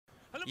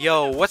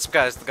Yo, what's up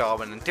guys, the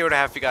Goblin, and today what I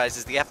have for you guys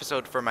is the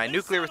episode for my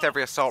Nuclear with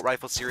Every Assault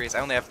Rifle series. I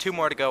only have two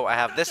more to go. I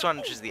have this one,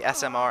 which is the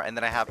SMR, and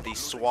then I have the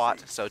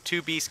SWAT, so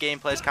two beast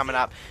gameplays coming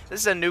up.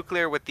 This is a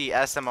Nuclear with the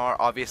SMR,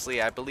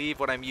 obviously. I believe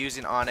what I'm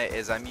using on it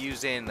is I'm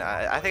using,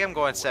 I think I'm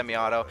going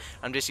semi-auto.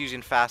 I'm just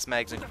using fast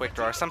mags and quick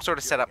draw, some sort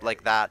of setup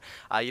like that.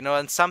 You know,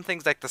 and some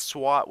things like the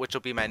SWAT, which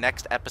will be my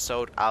next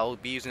episode, I'll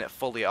be using it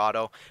fully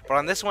auto. But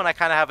on this one, I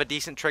kind of have a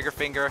decent trigger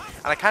finger,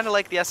 and I kind of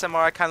like the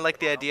SMR. I kind of like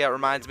the idea. It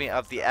reminds me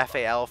of the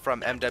FAL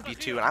from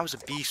MW2, and I was a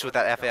beast with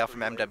that FAL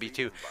from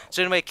MW2.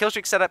 So anyway,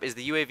 killstreak setup is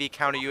the UAV,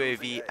 counter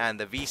UAV, and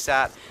the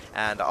VSAT,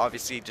 and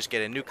obviously just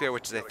get a Nuclear,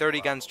 which is a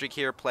 30 gun streak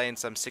here, playing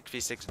some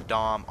 6v6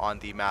 Dom on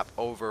the map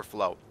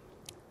Overflow.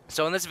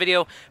 So in this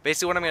video,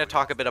 basically what I'm going to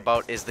talk a bit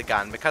about is the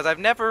gun, because I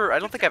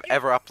don't think I've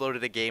ever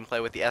uploaded a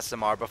gameplay with the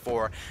SMR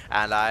before,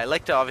 and I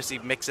like to obviously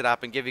mix it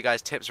up and give you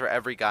guys tips for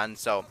every gun.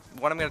 So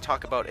what I'm going to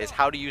talk about is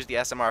how to use the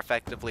SMR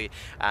effectively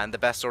and the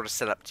best sort of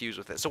setup to use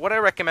with it. So what I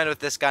recommend with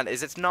this gun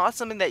is it's not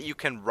something that you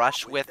can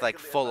rush with like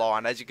full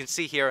on. As you can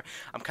see here,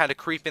 I'm kind of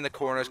creeping the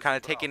corners, kind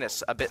of taking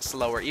it a bit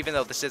slower, even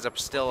though this is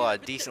still a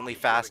decently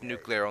fast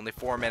Nuclear, only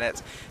 4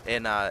 minutes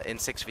in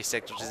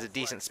 6v6, which is a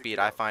decent speed.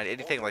 I find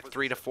anything like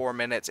 3 to 4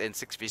 minutes in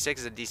 6v6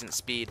 is a decent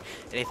speed.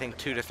 Anything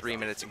 2 to 3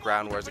 minutes in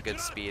ground war is a good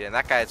speed. And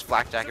that guy is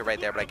flak jacket right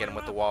there, but I get him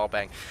with the wall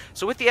bang.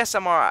 So with the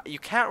SMR, you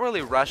can't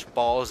really rush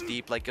balls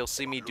deep like you'll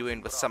see me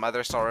doing with some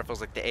other assault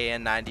rifles like the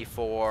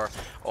AN-94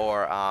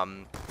 or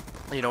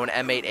you know, an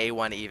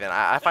M8A1 even.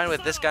 I find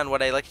with this gun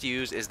what I like to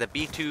use is the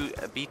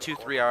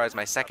B23R as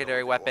my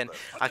secondary weapon.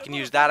 I can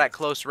use that at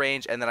close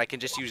range, and then I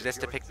can just use this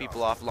to pick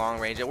people off long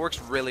range. It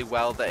works really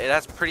well. It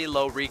has pretty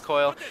low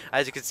recoil.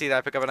 As you can see, I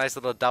pick up a nice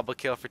little double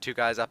kill for 2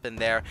 guys up in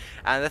there.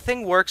 And the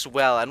thing works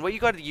well, and what you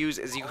got to use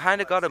is you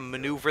kind of got to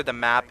maneuver the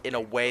map in a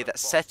way that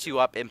sets you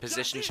up in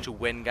positions to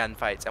win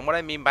gunfights. And what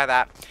I mean by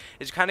that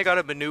is you kind of got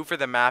to maneuver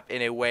the map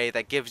in a way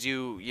that gives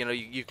you, you know,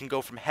 you can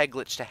go from head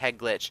glitch to head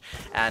glitch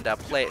and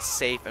play it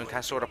safe and kind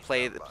of sort of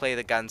play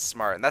the gun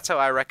smart. And that's how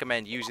I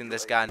recommend using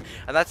this gun,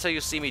 and that's how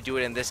you'll see me do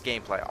it in this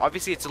gameplay.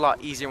 Obviously it's a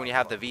lot easier when you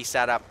have the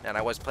VSAT up, and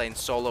I was playing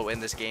solo in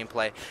this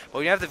gameplay, but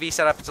when you have the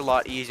VSAT up, it's a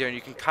lot easier, and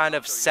you can kind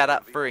of set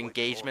up for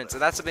engagements,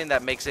 and that's something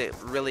that makes it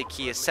really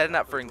key, is setting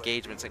up for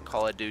engagements in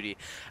Call of Duty.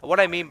 And what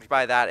I mean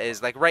by that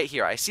is, like right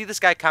here, I see this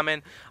guy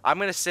coming, I'm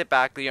going to sit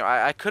back. You know,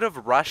 I could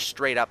have rushed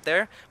straight up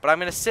there, but I'm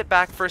going to sit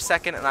back for a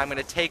second, and I'm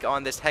going to take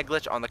on this head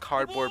glitch on the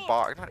cardboard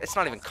box. It's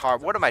not even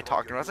card, what am I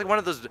talking about? It's like one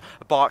of those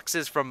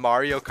boxes from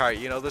Mario Kart.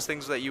 You know, those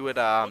things that you would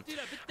I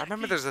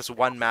remember there's this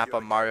one map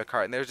on Mario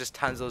Kart, and there's just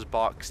tons of those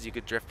boxes you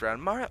could drift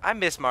around. I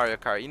miss Mario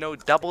Kart. You know,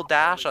 Double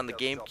Dash on the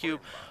GameCube.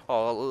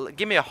 Oh,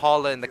 give me a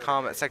holla in the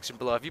comment section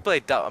below if you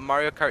play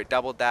Mario Kart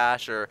Double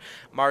Dash or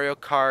Mario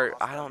Kart,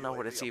 I don't know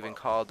what it's even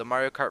called, the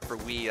Mario Kart for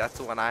Wii. That's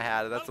the one I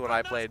had. That's the one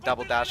I played.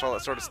 Double Dash, all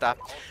that sort of stuff.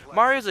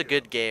 Mario's a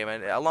good game,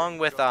 and along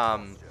with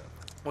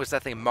what's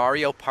that thing,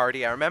 Mario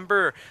Party. I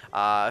remember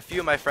a few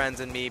of my friends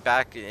and me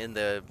back in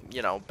the,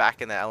 you know,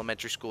 back in the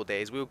elementary school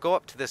days, we would go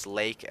up to this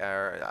lake,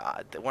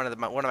 or one of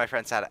my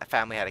friends had a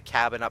family had a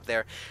cabin up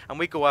there, and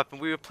we go up and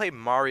we would play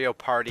Mario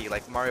Party,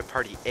 like Mario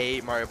Party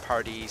 8, Mario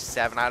Party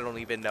 7, I don't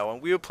even know,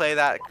 and we would play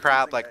that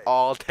crap like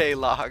all day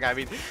long. I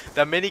mean,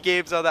 the mini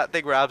games on that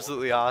thing were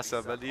absolutely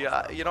awesome. And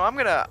you know,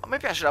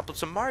 maybe I should upload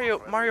some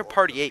Mario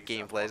Party 8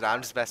 gameplays. I'm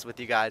just messing with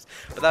you guys,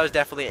 but that was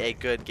definitely a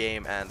good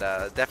game, and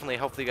definitely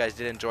hopefully you guys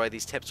did enjoy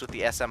these tips with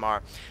the SMR.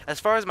 As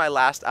far as my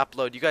last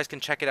upload, you guys can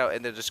check it out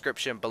in the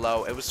description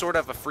below. It was sort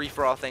of a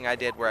free-for-all thing I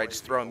did where I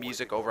just throw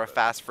music over a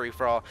fast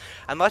free-for-all.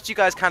 Unless you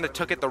guys kind of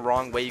took it the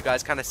wrong way, you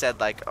guys kind of said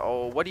like,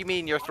 oh, what do you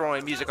mean you're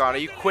throwing music on? Are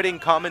you quitting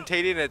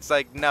commentating? And it's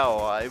like,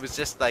 no, it was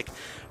just like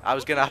I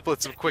was gonna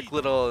upload some quick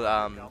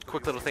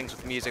little things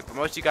with music, but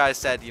most of you guys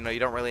said, you know, you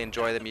don't really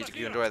enjoy the music,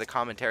 you enjoy the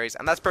commentaries,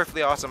 and that's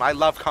perfectly awesome. I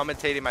love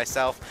commentating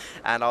myself,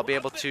 and I'll be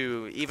able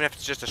to, even if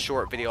it's just a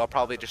short video, I'll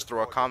probably just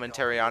throw a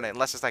commentary on it,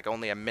 unless it's like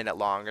only a minute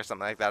long or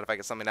something like that. If I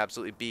get something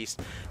absolutely beast,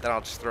 then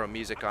I'll just throw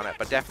music on it.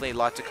 But definitely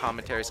lots of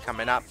commentaries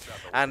coming up,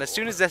 and as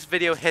soon as this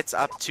video hits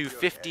up to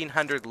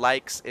 1,500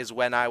 likes is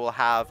when I will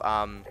have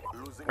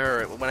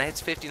or when it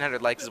hits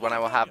 1,500 likes is when I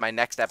will have my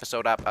next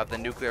episode up of the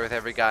Nuclear with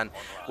Every Gun,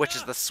 which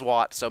is the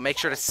SWAT. So make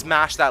sure to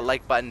smash that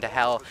like button to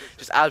hell.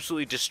 Just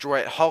absolutely destroy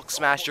it. Hulk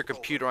smash your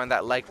computer on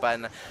that like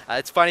button.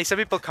 It's funny, some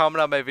people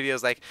comment on my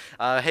videos like,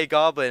 hey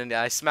Goblin,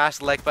 I smashed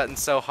the like button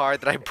so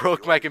hard that I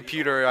broke my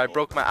computer, or I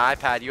broke my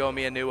iPad, you owe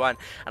me a new one.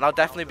 And I'll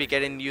definitely be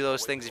getting you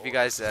those things if you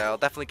guys, I'll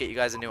definitely get you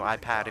guys a new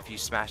iPad if you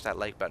smash that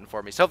like button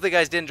for me. So hopefully you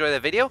guys did enjoy the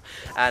video,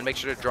 and make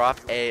sure to drop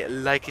a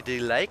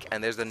like,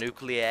 and there's the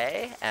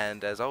Nuclear,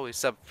 and as always,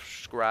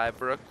 subscribe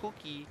for a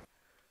cookie.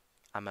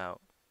 I'm out.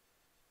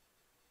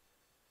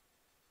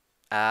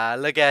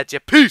 Look at you.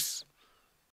 Peace!